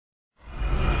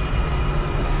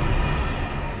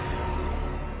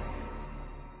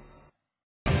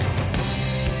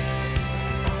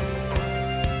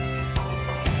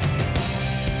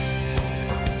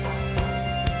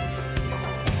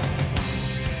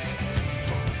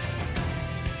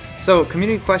So,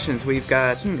 community questions, we've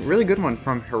got a really good one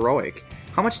from Heroic.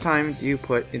 How much time do you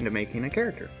put into making a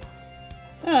character?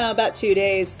 I don't know, about 2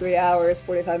 days, 3 hours,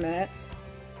 45 minutes.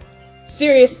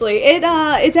 Seriously,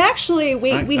 it's actually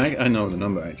I know the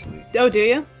number actually. Oh, do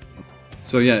you?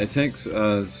 So yeah, it takes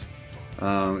us.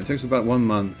 It takes about 1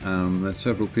 month. There's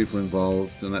several people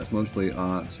involved, and that's mostly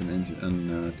art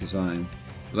and design.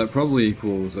 But that probably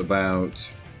equals about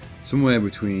somewhere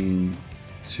between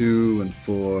 2 and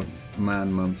 4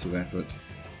 man-months of effort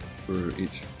for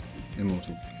each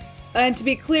Immortal. And to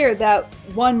be clear, that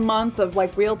 1 month of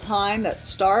like real time that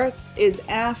starts is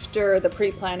after the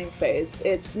pre-planning phase.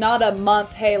 It's not a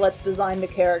month, hey, let's design the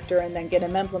character and then get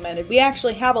him implemented. We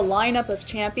actually have a lineup of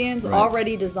champions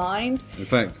already designed. In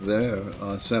fact, there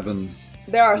are 7.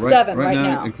 There are 7 right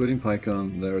now. Including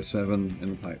Pycon, there are 7 in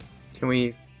the pipe. Can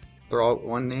we throw out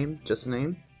one name? Just a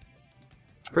name?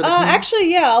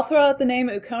 Actually, yeah, I'll throw out the name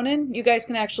Ukonin. You guys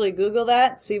can actually Google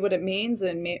that, see what it means,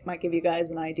 and it might give you guys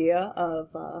an idea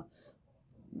of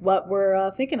what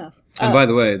we're thinking of. And by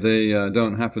the way, they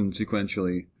don't happen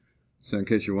sequentially. So in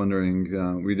case you're wondering,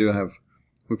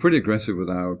 we're pretty aggressive with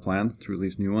our plan to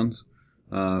release new ones.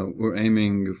 We're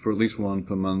aiming for at least 1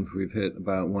 per month. We've hit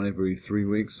about 1 every 3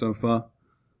 weeks so far.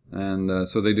 And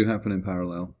so they do happen in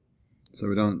parallel. So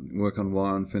we don't work on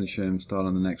one, finish him, start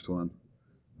on the next one.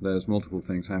 There's multiple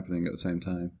things happening at the same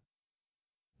time.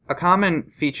 A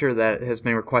common feature that has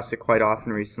been requested quite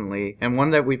often recently, and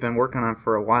one that we've been working on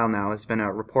for a while now, has been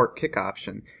a report kick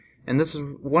option. And this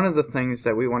is one of the things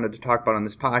that we wanted to talk about on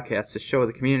this podcast, to show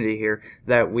the community here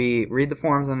that we read the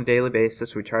forums on a daily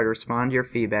basis, we try to respond to your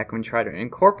feedback, and we try to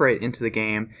incorporate into the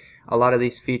game a lot of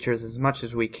these features as much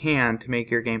as we can to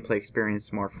make your gameplay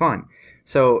experience more fun.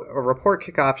 So a report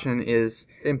kick option is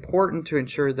important to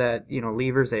ensure that,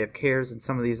 levers, AFKs, and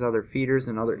some of these other feeders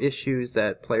and other issues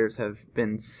that players have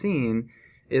been seeing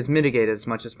is mitigated as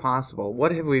much as possible.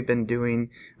 What have we been doing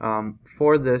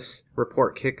for this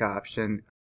report kick option?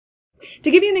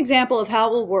 To give you an example of how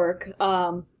it will work,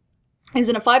 is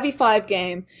in a 5v5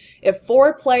 game, if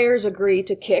 4 players agree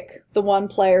to kick the one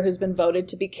player who's been voted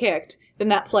to be kicked, then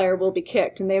that player will be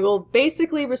kicked, and they will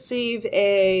basically receive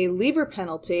a lever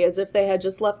penalty as if they had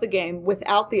just left the game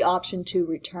without the option to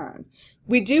return.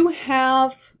 We do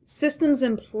have systems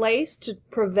in place to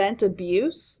prevent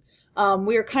abuse.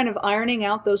 We are kind of ironing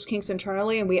out those kinks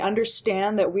internally, and we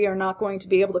understand that we are not going to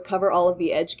be able to cover all of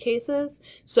the edge cases.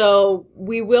 So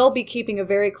we will be keeping a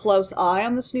very close eye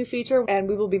on this new feature, and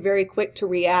we will be very quick to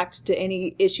react to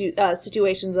any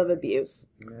situations of abuse.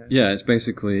 Yeah, it's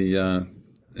basically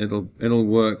it'll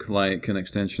work like an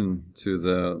extension to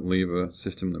the lever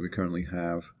system that we currently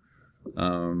have.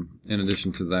 In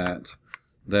addition to that,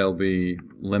 there'll be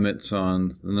limits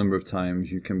on the number of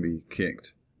times you can be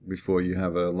kicked before you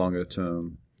have a longer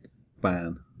term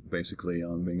ban, basically,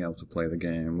 on being able to play the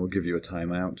game. We'll give you a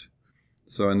timeout.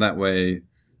 So in that way,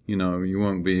 you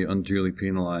won't be unduly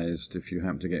penalized if you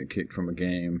happen to get kicked from a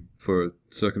game for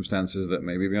circumstances that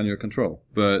may be beyond your control.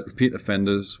 But repeat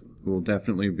offenders will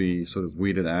definitely be sort of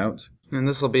weeded out. And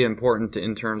this will be important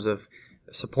in terms of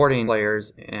supporting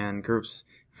players and groups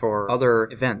for other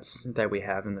events that we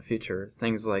have in the future.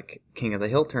 Things like King of the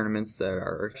Hill tournaments that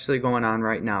are actually going on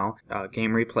right now.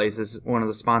 Game Replays is one of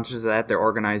the sponsors of that. They're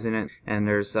organizing it, and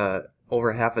there's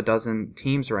over half a dozen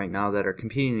teams right now that are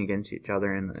competing against each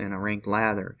other in a ranked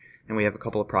ladder. And we have a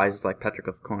couple of prizes like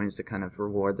Petroglyph Coins to kind of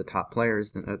reward the top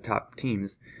players and the top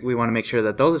teams. We want to make sure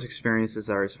that those experiences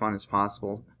are as fun as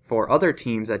possible for other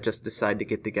teams that just decide to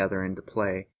get together and to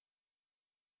play.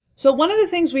 So one of the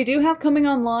things we do have coming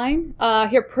online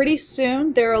here pretty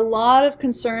soon, there are a lot of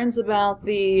concerns about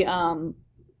the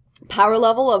power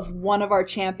level of one of our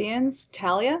champions,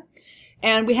 Talia.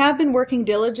 And we have been working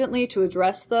diligently to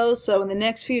address those, so in the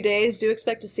next few days do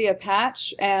expect to see a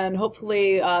patch, and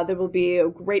hopefully there will be a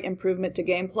great improvement to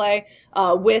gameplay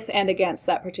with and against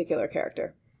that particular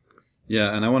character.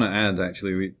 Yeah, and I want to add,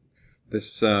 actually,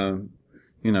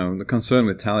 the concern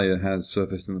with Talia has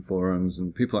surfaced in the forums,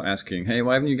 and people are asking, hey,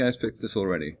 why haven't you guys fixed this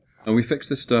already? And we fix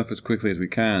this stuff as quickly as we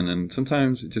can, and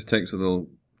sometimes it just takes a little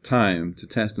time to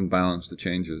test and balance the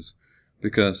changes,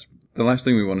 because the last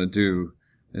thing we want to do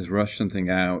is rush something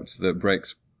out that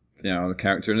breaks, the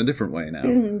character in a different way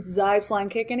now. Zai's flying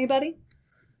kick, anybody?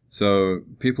 So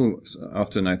people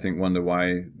often, I think, wonder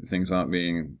why things aren't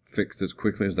being fixed as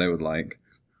quickly as they would like.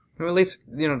 Or at least,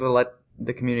 to let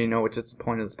the community know, which is the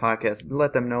point of this podcast,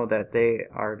 let them know that they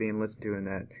are being listened to and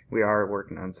that we are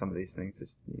working on some of these things.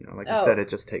 It's, like you said, it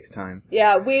just takes time.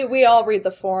 Yeah, we all read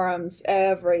the forums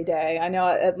every day. I know,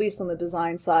 at least on the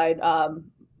design side,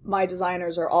 my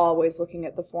designers are always looking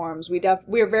at the forums. We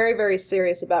are very, very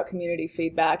serious about community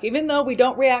feedback. Even though we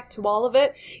don't react to all of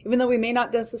it, even though we may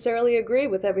not necessarily agree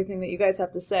with everything that you guys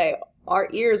have to say, our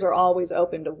ears are always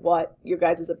open to what your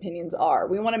guys' opinions are.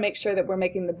 We want to make sure that we're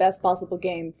making the best possible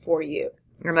game for you.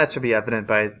 And that should be evident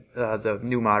by the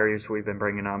new moderators we've been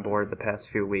bringing on board the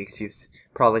past few weeks. You've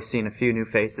probably seen a few new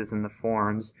faces in the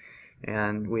forums,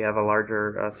 and we have a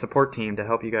larger support team to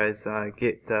help you guys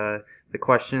get the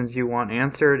questions you want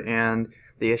answered and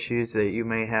the issues that you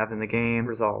may have in the game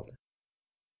resolved.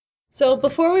 So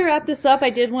before we wrap this up, I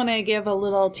did want to give a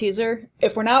little teaser.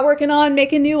 If we're not working on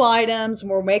making new items,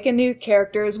 we're making new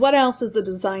characters, what else is the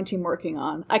design team working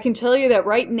on? I can tell you that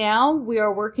right now we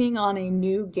are working on a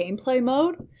new gameplay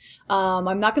mode.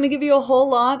 I'm not going to give you a whole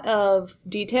lot of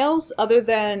details other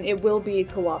than it will be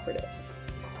cooperative.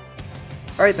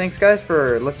 Alright, thanks guys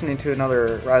for listening to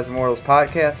another Rise of Immortals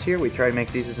podcast here. We try to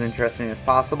make these as interesting as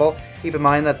possible. Keep in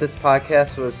mind that this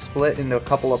podcast was split into a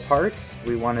couple of parts.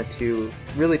 We wanted to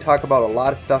really talk about a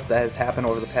lot of stuff that has happened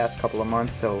over the past couple of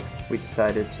months, so we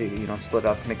decided to, split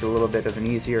up to make it a little bit of an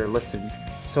easier listen.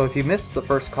 So if you missed the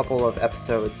first couple of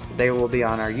episodes, they will be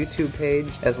on our YouTube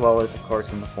page, as well as, of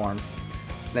course, in the forums.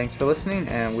 Thanks for listening,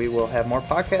 and we will have more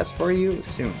podcasts for you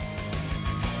soon.